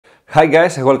Hi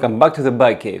guys and welcome back to the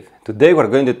Bike Cave. Today we're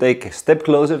going to take a step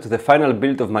closer to the final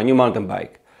build of my new mountain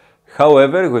bike.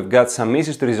 However, we've got some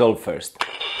issues to resolve first.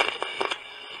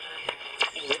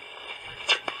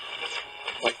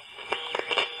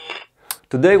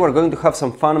 Today we're going to have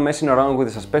some fun messing around with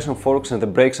the suspension forks and the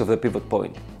brakes of the pivot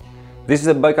point. This is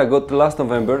a bike I got last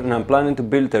November and I'm planning to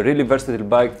build a really versatile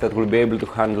bike that will be able to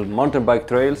handle mountain bike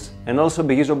trails and also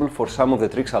be usable for some of the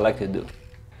tricks I like to do.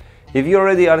 If you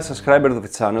already are a subscriber to the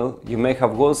channel, you may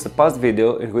have watched the past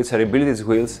video in which I rebuilt its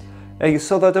wheels and you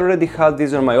saw that I already had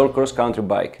these on my old cross-country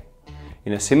bike.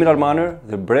 In a similar manner,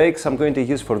 the brakes I'm going to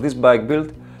use for this bike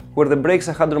build were the brakes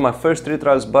I had on my first street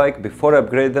trials bike before I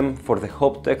upgraded them for the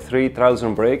Hope Tech 3 trials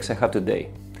on brakes I have today.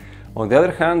 On the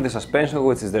other hand, the suspension,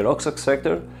 which is the rucksack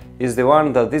sector, is the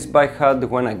one that this bike had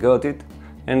when I got it,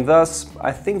 and thus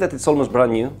I think that it's almost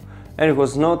brand new and it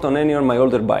was not on any of my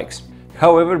older bikes.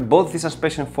 However, both the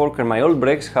suspension fork and my old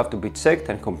brakes have to be checked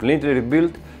and completely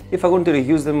rebuilt if I want to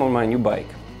reuse them on my new bike.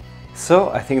 So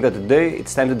I think that today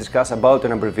it's time to discuss about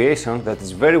an abbreviation that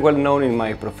is very well known in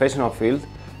my professional field,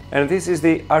 and this is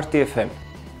the RTFM,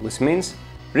 which means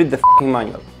read the f***ing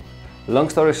manual. Long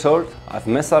story short, I've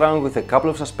messed around with a couple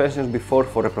of suspensions before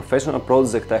for a professional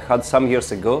project I had some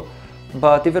years ago,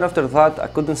 but even after that I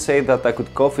couldn't say that I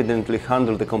could confidently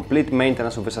handle the complete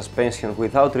maintenance of a suspension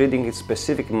without reading its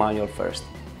specific manual first.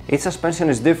 Each suspension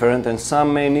is different and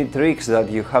some may need tricks that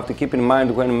you have to keep in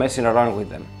mind when messing around with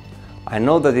them. I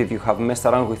know that if you have messed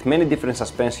around with many different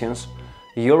suspensions,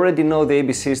 you already know the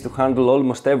ABCs to handle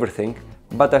almost everything,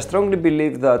 but I strongly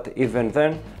believe that even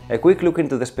then, a quick look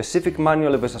into the specific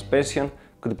manual of a suspension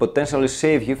could potentially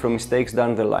save you from mistakes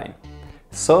down the line.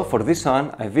 So for this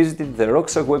one, I visited the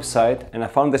Rucksack website and I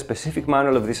found the specific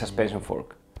manual of this suspension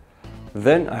fork.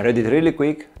 Then I read it really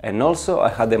quick and also I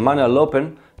had the manual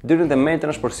open during the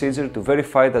maintenance procedure to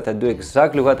verify that I do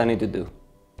exactly what I need to do.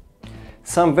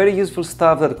 Some very useful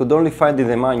stuff that I could only find in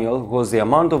the manual was the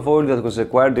amount of oil that was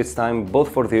required each time,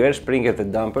 both for the air spring and the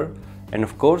damper, and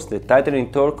of course the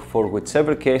tightening torque for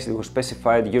whichever case it was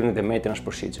specified during the maintenance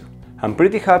procedure. I'm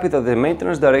pretty happy that the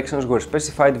maintenance directions were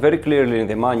specified very clearly in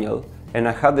the manual and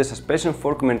I had the suspension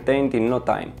fork maintained in no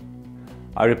time.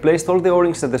 I replaced all the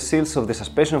O-rings and the seals of the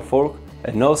suspension fork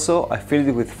and also I filled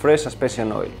it with fresh suspension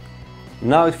oil.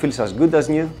 Now it feels as good as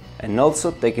new, and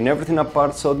also taking everything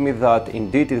apart showed me that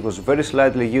indeed it was very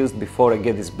slightly used before I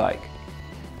get this bike.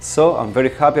 So I'm very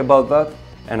happy about that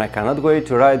and I cannot wait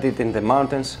to ride it in the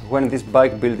mountains when this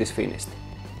bike build is finished.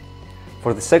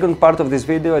 For the second part of this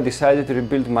video I decided to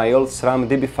rebuild my old SRAM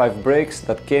DB5 brakes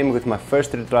that came with my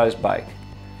first street trials bike.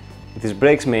 These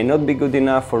brakes may not be good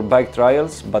enough for bike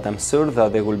trials, but I'm sure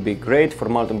that they will be great for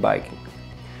mountain biking.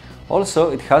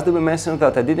 Also, it has to be mentioned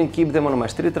that I didn't keep them on my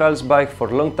street trials bike for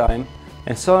a long time,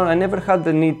 and so I never had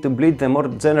the need to bleed them or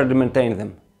generally maintain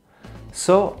them.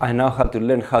 So I now had to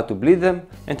learn how to bleed them,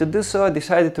 and to do so I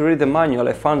decided to read the manual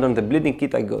I found on the bleeding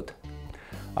kit I got.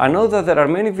 I know that there are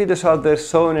many videos out there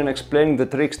showing and explaining the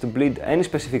tricks to bleed any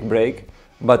specific brake,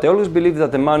 but I always believe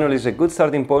that the manual is a good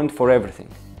starting point for everything.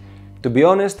 To be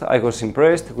honest, I was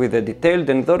impressed with the detailed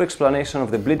and thorough explanation of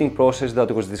the bleeding process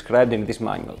that was described in this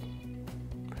manual.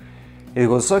 It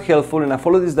was so helpful and I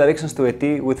followed these directions to a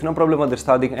T with no problem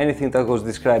understanding anything that was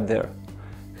described there.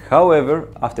 However,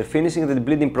 after finishing the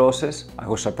bleeding process, I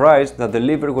was surprised that the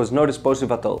lever was not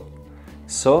responsive at all.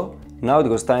 So, now it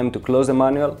was time to close the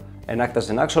manual and act as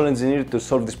an actual engineer to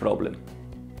solve this problem.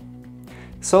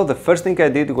 So the first thing I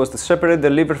did was to separate the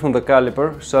lever from the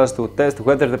caliper so as to test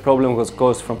whether the problem was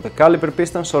caused from the caliper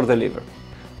pistons or the lever.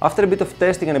 After a bit of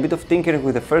testing and a bit of tinkering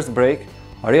with the first brake,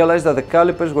 I realized that the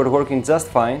calipers were working just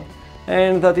fine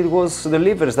and that it was the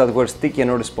levers that were sticky and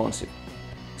not responsive.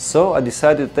 So I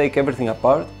decided to take everything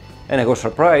apart and I was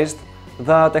surprised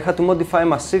that I had to modify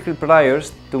my circuit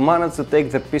pliers to manage to take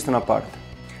the piston apart.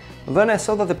 Then I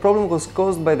saw that the problem was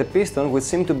caused by the piston, which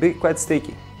seemed to be quite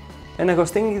sticky. And I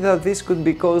was thinking that this could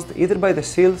be caused either by the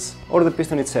seals or the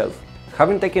piston itself.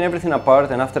 Having taken everything apart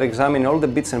and after examining all the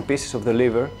bits and pieces of the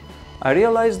lever, I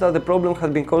realized that the problem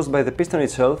had been caused by the piston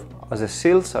itself, as the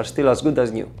seals are still as good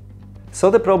as new. So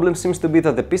the problem seems to be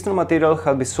that the piston material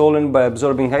had been swollen by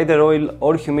absorbing either oil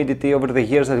or humidity over the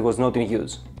years that it was not in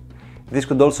use. This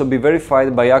could also be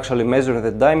verified by actually measuring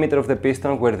the diameter of the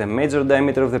piston, where the major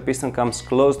diameter of the piston comes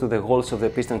close to the holes of the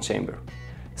piston chamber.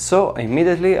 So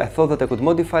immediately I thought that I could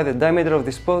modify the diameter of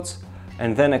the spots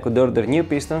and then I could order new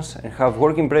pistons and have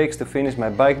working brakes to finish my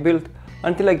bike build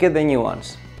until I get the new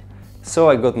ones. So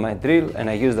I got my drill and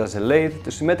I used as a lathe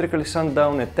to symmetrically sand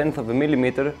down 1/10 of a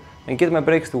millimeter and get my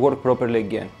brakes to work properly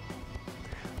again.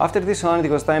 After this one it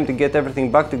was time to get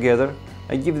everything back together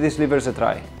and give these levers a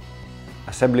try.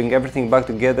 Assembling everything back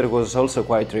together was also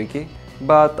quite tricky,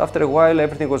 but after a while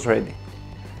everything was ready.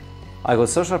 I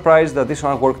was so surprised that this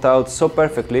one worked out so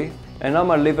perfectly, and now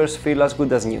my levers feel as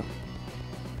good as new.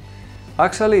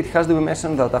 Actually, it has to be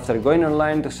mentioned that after going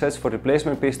online to search for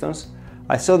replacement pistons,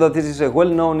 I saw that this is a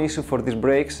well-known issue for these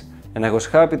brakes, and I was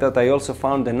happy that I also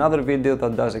found another video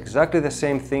that does exactly the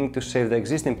same thing to save the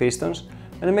existing pistons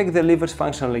and make the levers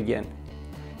functional again.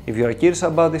 If you are curious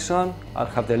about this one, I'll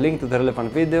have the link to the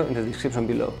relevant video in the description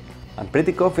below. I'm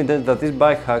pretty confident that this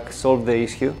bike hack solved the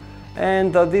issue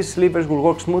and that these levers will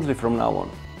work smoothly from now on.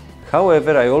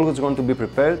 However, I always want to be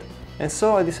prepared, and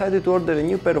so I decided to order a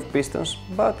new pair of pistons,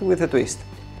 but with a twist.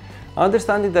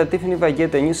 Understanding that even if I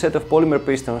get a new set of polymer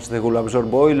pistons, they will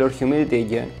absorb oil or humidity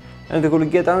again, and they will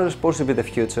get unresponsive in the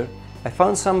future, I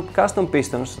found some custom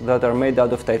pistons that are made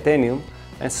out of titanium,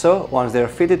 and so once they are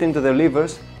fitted into the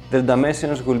levers, their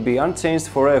dimensions will be unchanged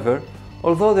forever,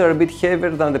 although they are a bit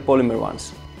heavier than the polymer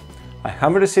ones. I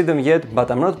haven't received them yet, but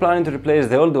I'm not planning to replace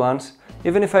the old ones,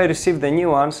 even if I receive the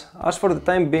new ones, as for the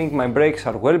time being my brakes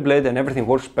are well bled and everything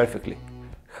works perfectly.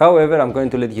 However, I'm going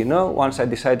to let you know once I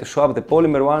decide to swap the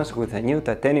polymer ones with the new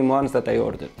titanium ones that I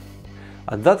ordered.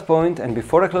 At that point, and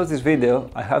before I close this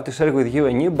video, I have to share with you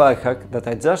a new bike hack that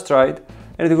I just tried,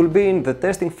 and it will be in the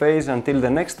testing phase until the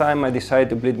next time I decide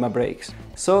to bleed my brakes.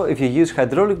 So if you use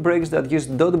hydraulic brakes that use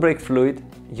dot brake fluid,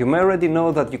 you may already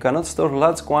know that you cannot store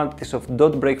large quantities of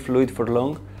dot brake fluid for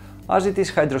long, as it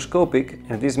is hydroscopic,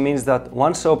 and this means that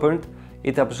once opened,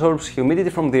 it absorbs humidity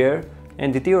from the air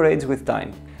and deteriorates with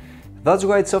time. That's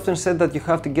why it's often said that you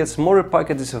have to get smaller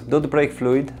packages of dot brake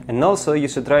fluid, and also you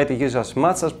should try to use as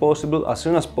much as possible as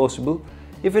soon as possible,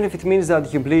 even if it means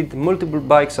that you bleed multiple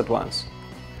bikes at once.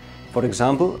 For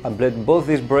example, I bled both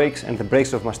these brakes and the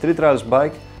brakes of my street trials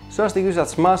bike so as to use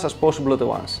as much as possible at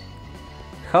once.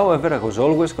 However, I was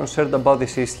always concerned about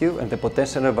this issue and the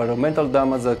potential environmental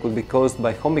damage that could be caused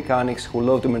by home mechanics who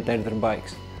love to maintain their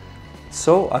bikes.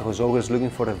 So I was always looking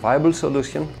for a viable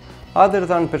solution other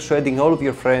than persuading all of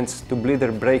your friends to bleed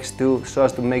their brakes too so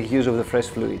as to make use of the fresh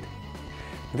fluid.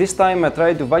 This time I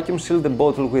tried to vacuum seal the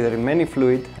bottle with the remaining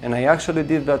fluid, and I actually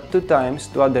did that 2 times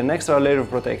to add an extra layer of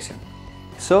protection.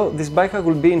 So this bike hack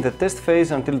will be in the test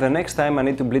phase until the next time I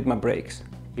need to bleed my brakes.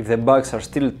 If the bags are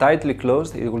still tightly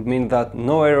closed, it will mean that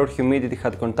no air or humidity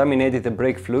had contaminated the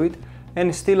brake fluid and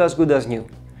is still as good as new.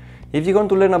 If you want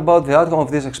to learn about the outcome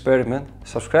of this experiment,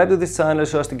 subscribe to this channel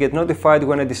so as to get notified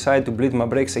when I decide to bleed my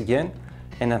brakes again,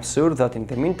 and I'm sure that in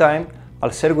the meantime,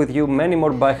 I'll share with you many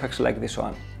more bike hacks like this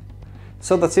one.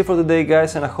 So that's it for today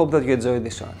guys, and I hope that you enjoyed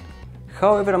this one.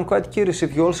 However, I'm quite curious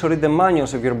if you also read the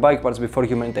manuals of your bike parts before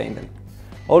you maintain them.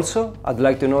 Also, I'd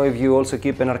like to know if you also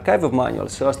keep an archive of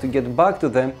manuals so as to get back to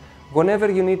them whenever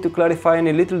you need to clarify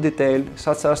any little detail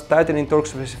such as tightening torque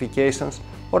specifications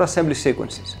or assembly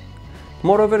sequences.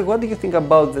 Moreover, what do you think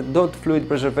about the dot fluid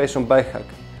preservation bike hack?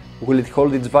 Will it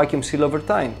hold its vacuum seal over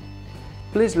time?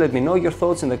 Please let me know your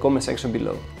thoughts in the comment section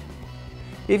below.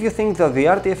 If you think that the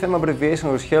RTFM abbreviation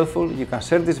was helpful, you can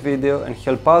share this video and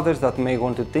help others that may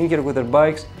want to tinker with their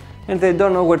bikes and they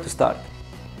don't know where to start.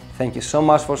 Thank you so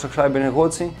much for subscribing and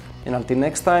watching, and until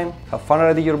next time, have fun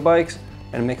riding your bikes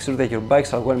and make sure that your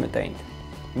bikes are well maintained.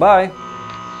 Bye!